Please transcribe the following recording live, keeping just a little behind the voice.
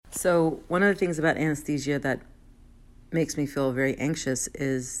So one of the things about anesthesia that makes me feel very anxious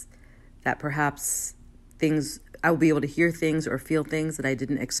is that perhaps I will be able to hear things or feel things that I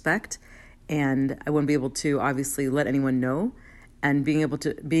didn't expect, and I wouldn't be able to obviously let anyone know. And being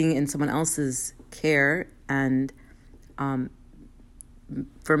in someone else's care and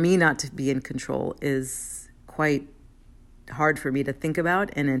for me not to be in control is quite hard for me to think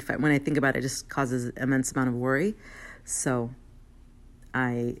about. And in fact, when I think about it, it just causes an immense amount of worry. So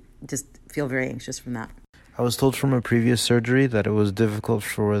I just feel very anxious from that. I was told from a previous surgery that it was difficult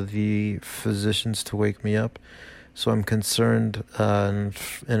for the physicians to wake me up. So I'm concerned in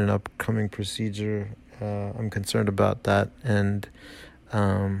an upcoming procedure. I'm concerned about that, and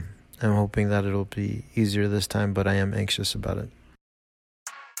I'm hoping that it'll be easier this time, but I am anxious about it.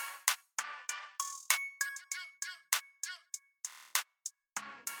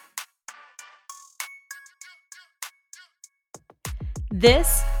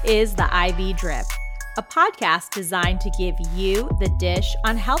 This is the IV Drip, a podcast designed to give you the dish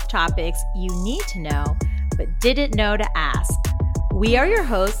on health topics you need to know but didn't know to ask. We are your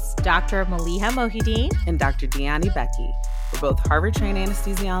hosts, Dr. Maliha Mohideen and Dr. Deani Becky. We're both Harvard-trained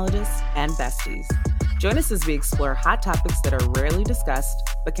anesthesiologists and besties. Join us as we explore hot topics that are rarely discussed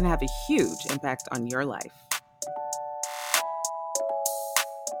but can have a huge impact on your life.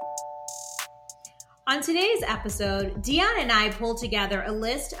 On today's episode, Deanna and I pulled together a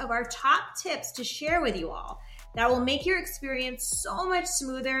list of our top tips to share with you all that will make your experience so much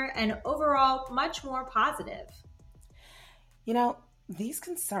smoother and overall much more positive. You know, these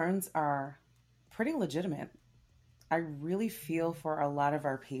concerns are pretty legitimate. I really feel for a lot of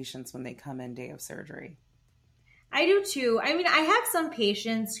our patients when they come in day of surgery. I do too. I mean, I have some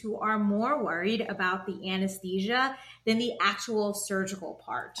patients who are more worried about the anesthesia than the actual surgical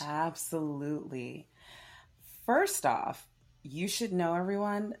part. Absolutely. First off, you should know,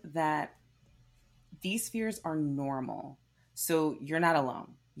 everyone, that these fears are normal. So you're not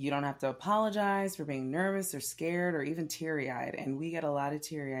alone. You don't have to apologize for being nervous or scared or even teary-eyed. And we get a lot of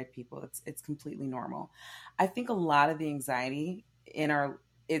teary-eyed people. It's completely normal. I think a lot of the anxiety in our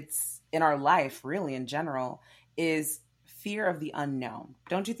life, really in general, is fear of the unknown.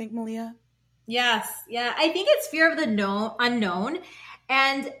 Don't you think, Maliha? Yes. Yeah. I think it's fear of the unknown.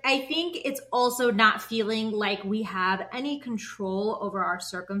 And I think it's also not feeling like we have any control over our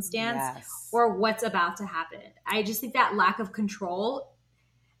circumstance or what's about to happen. I just think that lack of control,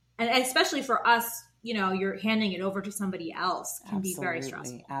 and especially for us, you know, you're handing it over to somebody else, can be very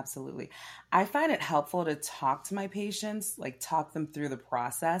stressful. Absolutely. I find it helpful to talk to my patients, like talk them through the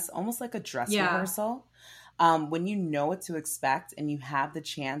process, almost like a dress rehearsal. When you know what to expect and you have the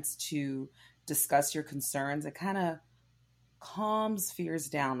chance to discuss your concerns, it kind of calms fears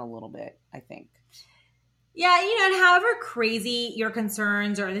down a little bit, I think. Yeah, you know, and however crazy your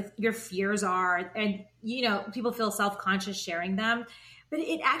concerns or your fears are, and, you know, people feel self-conscious sharing them, but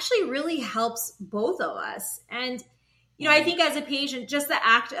it actually really helps both of us. And, you know, I think as a patient, just the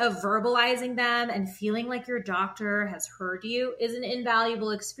act of verbalizing them and feeling like your doctor has heard you is an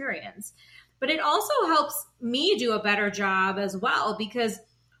invaluable experience. But it also helps me do a better job as well, because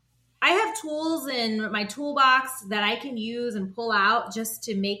I have tools in my toolbox that I can use and pull out just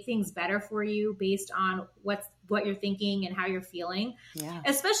to make things better for you based on what you're thinking and how you're feeling. Yeah.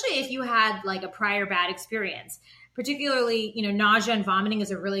 Especially if you had like a prior bad experience. Particularly, you know, nausea and vomiting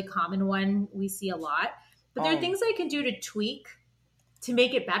is a really common one we see a lot. But there are things I can do to tweak to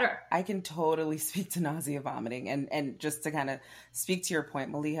make it better. I can totally speak to nausea, vomiting. And just to kind of speak to your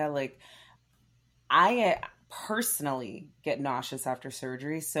point, Maliha, like I personally get nauseous after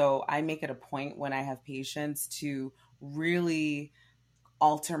surgery. So I make it a point when I have patients to really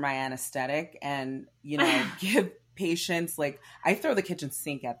alter my anesthetic and, you know, give patients, like, I throw the kitchen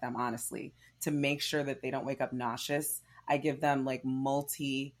sink at them, honestly, to make sure that they don't wake up nauseous. I give them like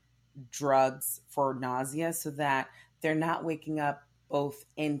multi drugs for nausea so that they're not waking up both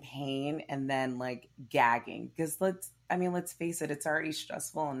in pain and then like gagging. Because let's face it, it's already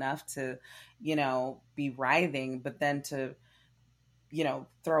stressful enough to, you know, be writhing, but then to, you know,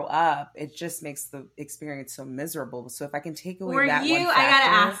 throw up, it just makes the experience so miserable. So if I can take away that one factor, I gotta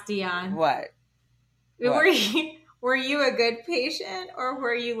ask, Dion. What? Were you a good patient, or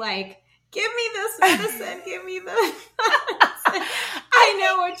were you like, give me this medicine, give me this medicine. I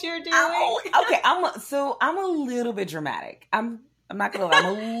know what you're doing. Okay, I'm a little bit dramatic. I'm not gonna lie, I'm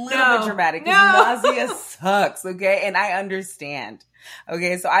a little bit dramatic because nausea sucks, okay? And I understand.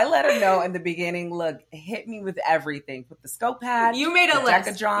 Okay, so I let her know in the beginning, look, hit me with everything. Put the scope pad. You made a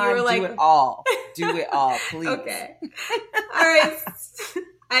list. You were like, do it all. Do it all, please. Okay. All right.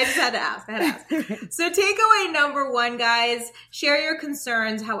 I just had to ask. So takeaway number 1, guys, share your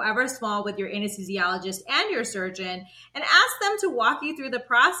concerns, however small, with your anesthesiologist and your surgeon, and ask them to walk you through the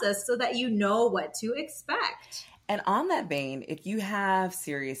process so that you know what to expect. And on that vein, if you have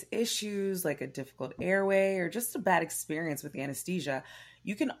serious issues like a difficult airway or just a bad experience with anesthesia,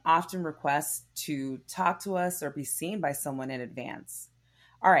 you can often request to talk to us or be seen by someone in advance.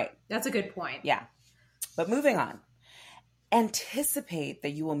 All right. That's a good point. Yeah. But moving on. Anticipate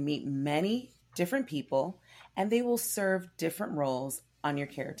that you will meet many different people and they will serve different roles on your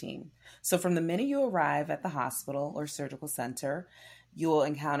care team. So from the minute you arrive at the hospital or surgical center, you will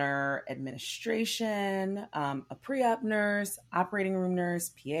encounter administration, a pre-op nurse, operating room nurse,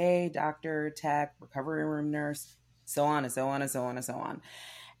 PA, doctor, tech, recovery room nurse, so on and so on and so on and so on.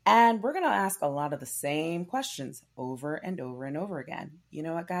 And we're going to ask a lot of the same questions over and over and over again. You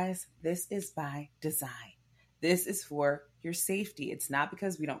know what, guys? This is by design. This is for your safety. It's not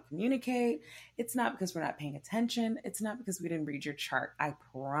because we don't communicate. It's not because we're not paying attention. It's not because we didn't read your chart. I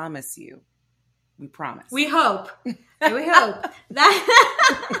promise you. We promise. We hope. We hope.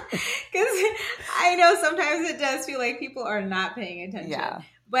 That, because I know sometimes it does feel like people are not paying attention. Yeah.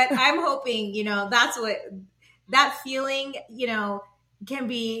 But I'm hoping, that's what, that feeling, can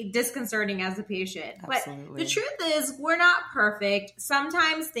be disconcerting as a patient. Absolutely. But the truth is, we're not perfect.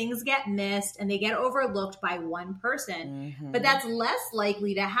 Sometimes things get missed and they get overlooked by one person. Mm-hmm. But that's less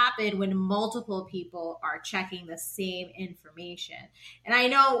likely to happen when multiple people are checking the same information. And I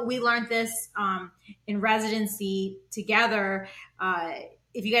know we learned this in residency together.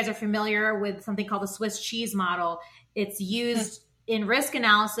 If you guys are familiar with something called the Swiss cheese model, it's used in risk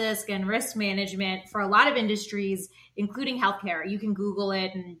analysis and risk management for a lot of industries, including healthcare. You can Google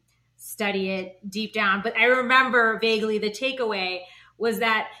it and study it deep down. But I remember vaguely the takeaway was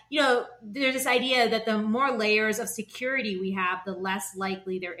that, there's this idea that the more layers of security we have, the less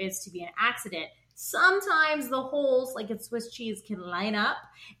likely there is to be an accident. Sometimes the holes, like in Swiss cheese, can line up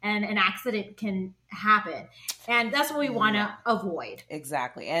and an accident can happen. And that's what we want to avoid.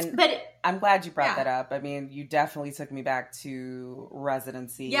 Exactly. And but I'm glad you brought that up. I mean, you definitely took me back to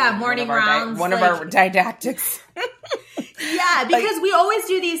residency. Yeah, morning rounds. One of our didactics. Yeah, because we always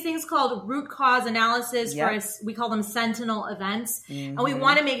do these things called root cause analysis. We call them sentinel events. Mm-hmm. And we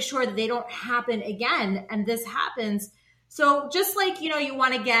want to make sure that they don't happen again. And this happens. So just like, you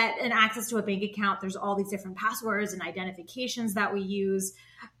want to get an access to a bank account, there's all these different passwords and identifications that we use.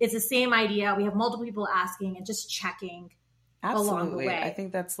 It's the same idea. We have multiple people asking and just checking along the way. I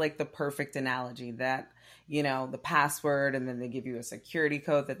think that's like the perfect analogy that, the password, and then they give you a security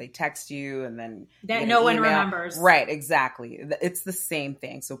code that they text you, and then that no one remembers. Right. Exactly. It's the same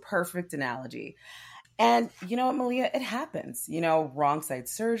thing. So perfect analogy. And you know what, Malia, it happens, wrong side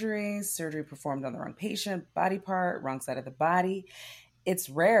surgery performed on the wrong patient, body part, wrong side of the body. It's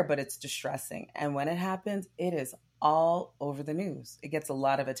rare, but it's distressing. And when it happens, it is all over the news. It gets a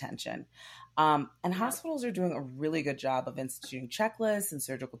lot of attention. And hospitals are doing a really good job of instituting checklists and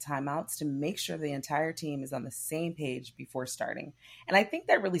surgical timeouts to make sure the entire team is on the same page before starting. And I think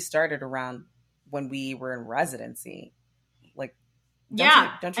that really started around when we were in residency. Like,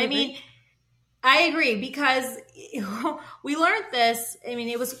 don't you agree? I agree, because we learned this. I mean,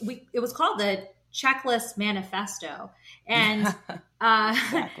 it was called the Checklist Manifesto. And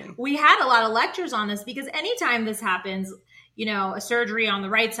exactly. We had a lot of lectures on this, because anytime this happens, a surgery on the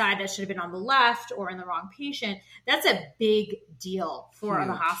right side that should have been on the left or in the wrong patient, that's a big deal for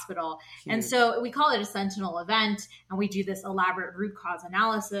the hospital. Huge. And so we call it a sentinel event, and we do this elaborate root cause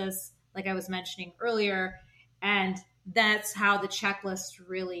analysis, like I was mentioning earlier. And that's how the checklist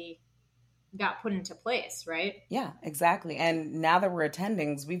really got put into place, right? Yeah, exactly. And now that we're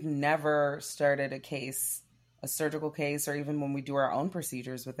attendings, we've never started a surgical case, or even when we do our own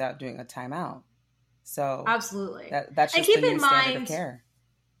procedures, without doing a timeout. So absolutely, that's just the new standard of care.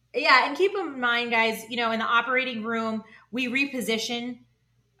 Yeah, and keep in mind, guys, in the operating room, we reposition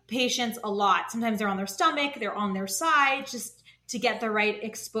patients a lot. Sometimes they're on their stomach, they're on their side, just to get the right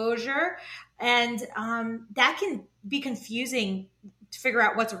exposure, and that can be confusing to figure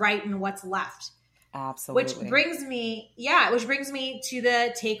out what's right and what's left. Absolutely. Which brings me to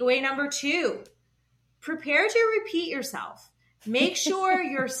the takeaway number 2. Prepare to repeat yourself. Make sure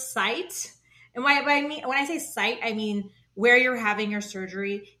your site, and when I say site, I mean where you're having your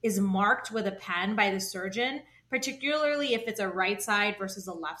surgery, is marked with a pen by the surgeon, particularly if it's a right side versus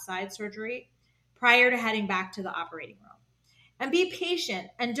a left side surgery, prior to heading back to the operating room. And be patient,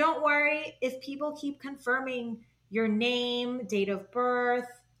 and don't worry if people keep confirming your name, date of birth,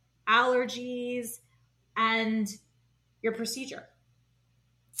 allergies, and your procedure.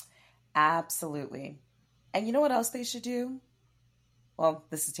 Absolutely. And you know what else they should do? well,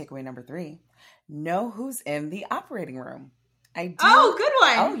 this is takeaway number 3. Know who's in the operating room. Good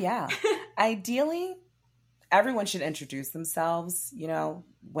one. Oh, yeah. Ideally, everyone should introduce themselves,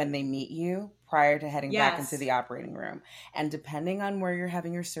 when they meet you prior to heading back into the operating room. And depending on where you're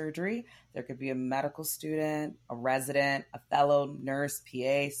having your surgery, there could be a medical student, a resident, a fellow nurse,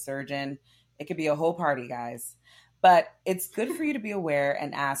 PA, surgeon. It could be a whole party, guys. But it's good for you to be aware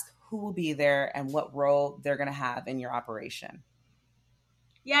and ask who will be there and what role they're going to have in your operation.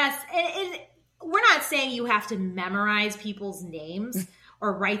 Yes. And we're not saying you have to memorize people's names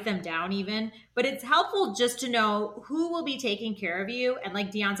or write them down even, but it's helpful just to know who will be taking care of you. And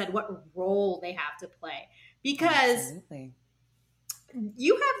like Dion said, what role they have to play, because Absolutely.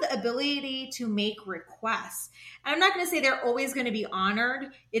 You have the ability to make requests. And I'm not going to say they're always going to be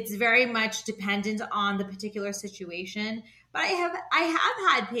honored. It's very much dependent on the particular situation. But I have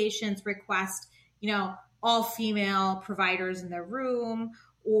had patients request, all female providers in their room,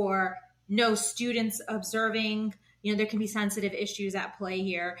 or no students observing. There can be sensitive issues at play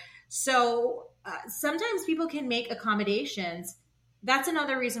here. So sometimes people can make accommodations. That's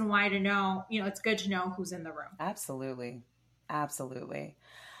another reason why to know, it's good to know who's in the room. Absolutely. Absolutely.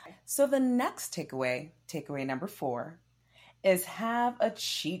 So the next takeaway number 4, is have a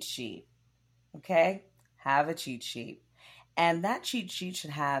cheat sheet. Okay? Have a cheat sheet. And that cheat sheet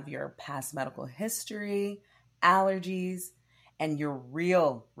should have your past medical history, allergies, and your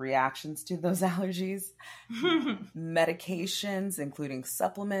real reactions to those allergies, medications, including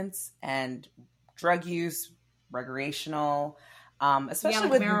supplements and drug use, recreational, especially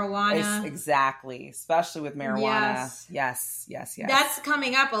with marijuana. Exactly. Especially with marijuana. Yes. That's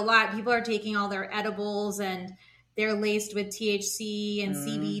coming up a lot. People are taking all their edibles and they're laced with THC and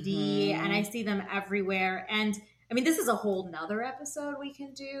CBD, and I see them everywhere. And I mean, this is a whole nother episode we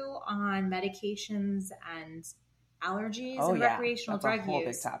can do on medications and allergies and recreational drug use.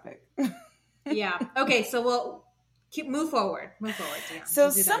 That's a whole big topic. Yeah. Okay. So we'll move forward. Dion. So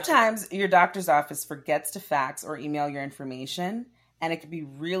sometimes your doctor's office forgets to fax or email your information, and it can be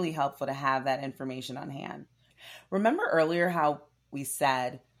really helpful to have that information on hand. Remember earlier how we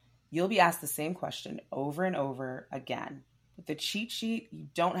said you'll be asked the same question over and over again. With the cheat sheet, you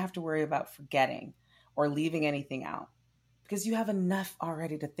don't have to worry about forgetting or leaving anything out because you have enough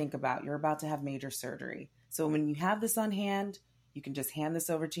already to think about. You're about to have major surgery. So when you have this on hand, you can just hand this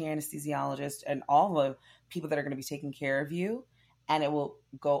over to your anesthesiologist and all the people that are going to be taking care of you, and it will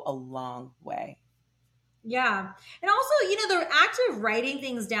go a long way. Yeah. And also, the act of writing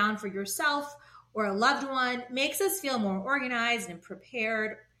things down for yourself or a loved one makes us feel more organized and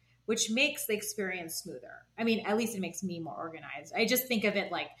prepared, which makes the experience smoother. I mean, at least it makes me more organized. I just think of it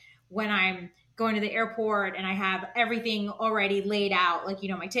like when I'm going to the airport and I have everything already laid out, like,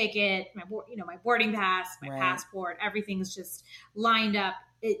 my ticket, my boarding pass, my passport, everything's just lined up.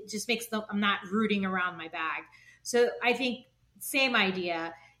 It just makes I'm not rooting around my bag. So I think same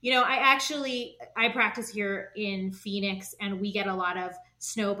idea. I practice here in Phoenix and we get a lot of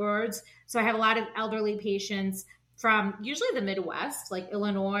snowbirds. So I have a lot of elderly patients from usually the Midwest, like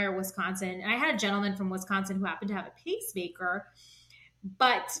Illinois or Wisconsin. And I had a gentleman from Wisconsin who happened to have a pacemaker.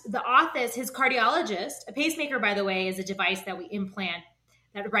 But the office, his cardiologist, a pacemaker, by the way, is a device that we implant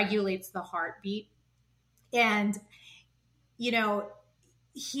that regulates the heartbeat. And,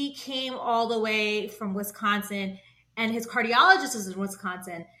 he came all the way from Wisconsin and his cardiologist is in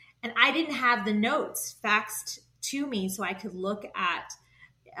Wisconsin. And I didn't have the notes faxed to me so I could look at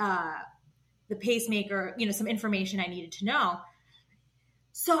the pacemaker, some information I needed to know.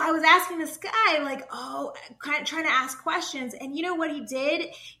 So I was asking this guy, trying to ask questions. And you know what he did?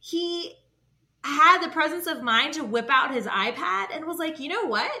 He had the presence of mind to whip out his iPad and was like, you know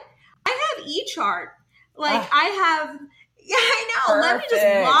what? I have eChart. I know. Perfect. Let me just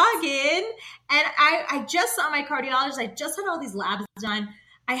log in. And I just saw my cardiologist. I just had all these labs done.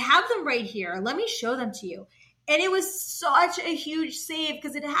 I have them right here. Let me show them to you. And it was such a huge save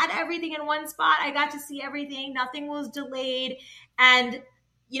because it had everything in one spot. I got to see everything. Nothing was delayed. And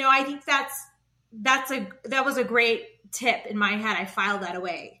I think that was a great tip in my head. I filed that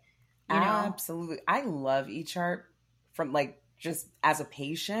away. Absolutely. I love eChart from just as a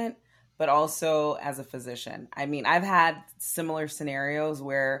patient, but also as a physician. I mean, I've had similar scenarios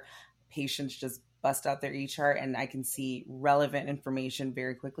where patients just bust out their eChart and I can see relevant information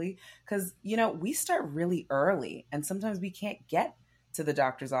very quickly because, we start really early and sometimes we can't get to the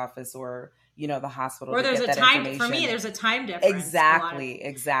doctor's office or the hospital. Or there's a time, for me, there's a time difference. Exactly.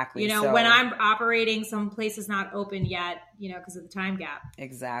 When I'm operating, some place is not open yet, because of the time gap.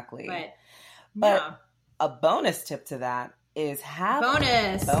 Exactly. But a bonus tip to that is have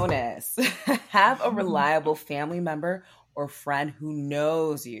bonus. Have a reliable family member or friend who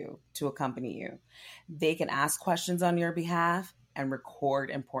knows you to accompany you. They can ask questions on your behalf and record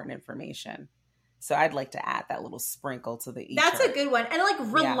important information. So I'd like to add that little sprinkle to the That's a good one. And like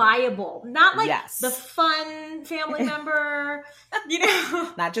reliable, not like Yes. the fun family member,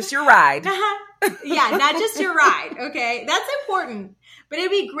 Not just your ride. Yeah, not just your ride. Okay. That's important. But it'd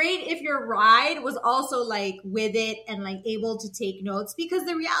be great if your ride was also like with it and like able to take notes, because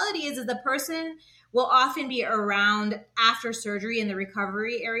the reality is the person will often be around after surgery in the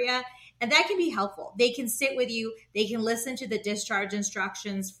recovery area. And that can be helpful. They can sit with you. They can listen to the discharge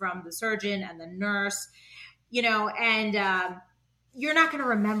instructions from the surgeon and the nurse, and you're not going to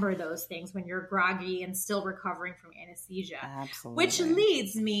remember those things when you're groggy and still recovering from anesthesia. Absolutely. Which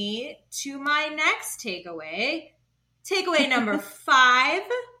leads me to my next takeaway. Takeaway number 5.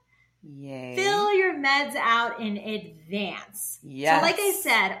 Yay. Fill your meds out in advance. Yes. So like I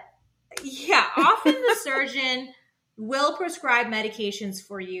said, often the surgeon will prescribe medications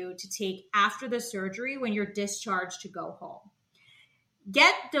for you to take after the surgery when you're discharged to go home.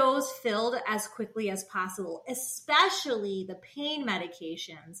 Get those filled as quickly as possible, especially the pain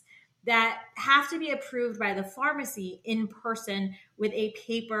medications that have to be approved by the pharmacy in person with a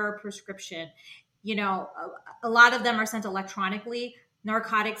paper prescription. A lot of them are sent electronically.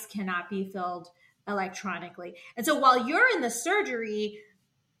 Narcotics cannot be filled electronically. And so while you're in the surgery,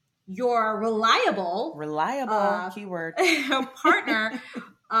 your reliable keyword partner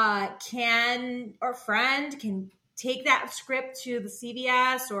friend can take that script to the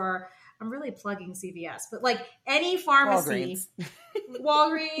CVS, or I'm really plugging CVS, but like any pharmacy,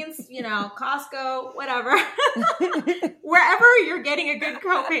 Walgreens, Costco, whatever, wherever you're getting a good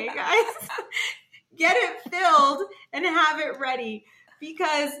copay, guys, get it filled and have it ready,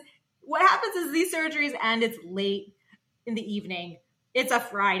 because what happens is these surgeries end, it's late in the evening. It's a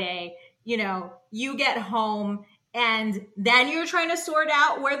Friday, you get home and then you're trying to sort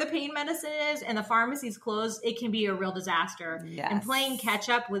out where the pain medicine is and the pharmacy's closed. It can be a real disaster. Yes. And playing catch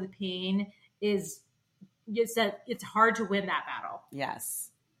up with pain it's hard to win that battle. Yes,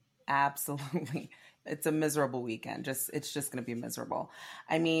 absolutely. It's a miserable weekend. It's just going to be miserable.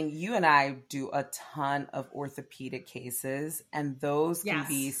 I mean, you and I do a ton of orthopedic cases, and those can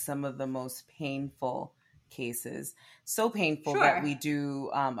be some of the most painful cases. So painful that we do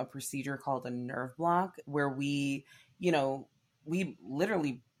a procedure called a nerve block, where we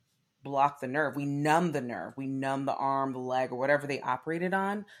literally block the nerve. We numb the nerve. We numb the arm, the leg, or whatever they operated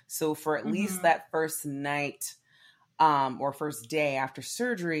on. So for at least that first night or first day after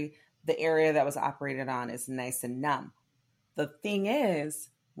surgery, the area that was operated on is nice and numb. The thing is,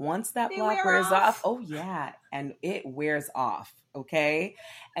 once that block wears off, and it wears off, okay?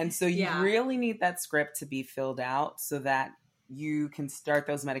 And so you really need that script to be filled out so that you can start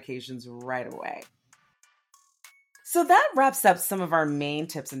those medications right away. So that wraps up some of our main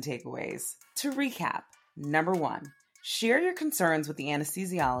tips and takeaways. To recap, number 1, share your concerns with the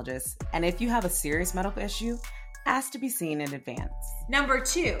anesthesiologist, and if you have a serious medical issue, ask to be seen in advance. Number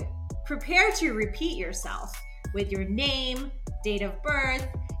 2, prepare to repeat yourself with your name, date of birth,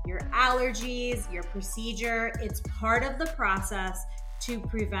 your allergies, your procedure. It's part of the process to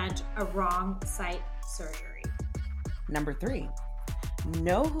prevent a wrong site surgery. Number 3,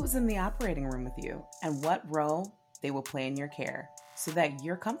 know who's in the operating room with you and what role they will play in your care so that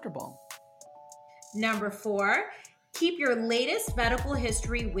you're comfortable. Number 4, keep your latest medical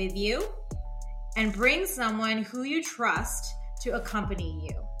history with you and bring someone who you trust to accompany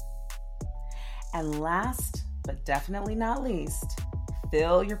you. And last, but definitely not least,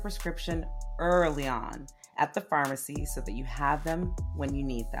 fill your prescription early on at the pharmacy so that you have them when you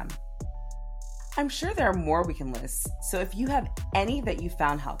need them. I'm sure there are more we can list, so if you have any that you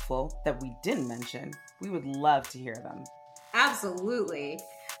found helpful that we didn't mention, we would love to hear them. Absolutely.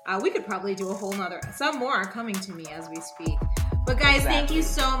 We could probably do a whole nother, some more are coming to me as we speak. But guys, Thank you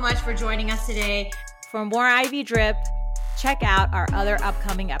so much for joining us today. For more IV Drip, check out our other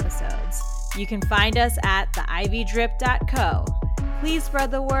upcoming episodes. You can find us at theivdrip.co. Please spread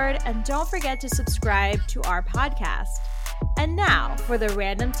the word and don't forget to subscribe to our podcast. And now for the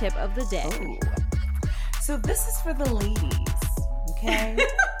random tip of the day. Ooh. So this is for the ladies, okay?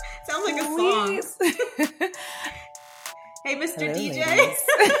 Sounds like a song. Hey, Mr. Hello,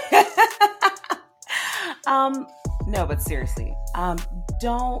 DJ. No, but seriously,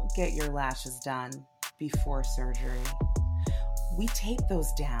 don't get your lashes done before surgery. We tape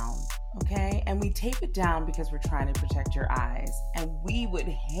those down, okay? And we tape it down because we're trying to protect your eyes. And we would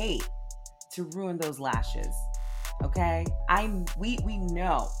hate to ruin those lashes, okay? We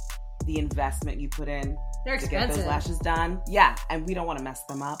know the investment you put in They're to expensive. get those lashes done. Yeah, and we don't want to mess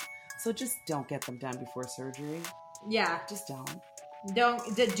them up. So just don't get them done before surgery. Yeah. Just don't.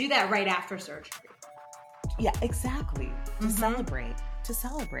 Don't do that right after surgery. Yeah, exactly. To celebrate.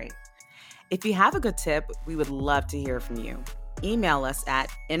 If you have a good tip, we would love to hear from you. Email us at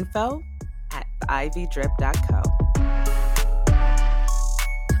info@theivydrip.co.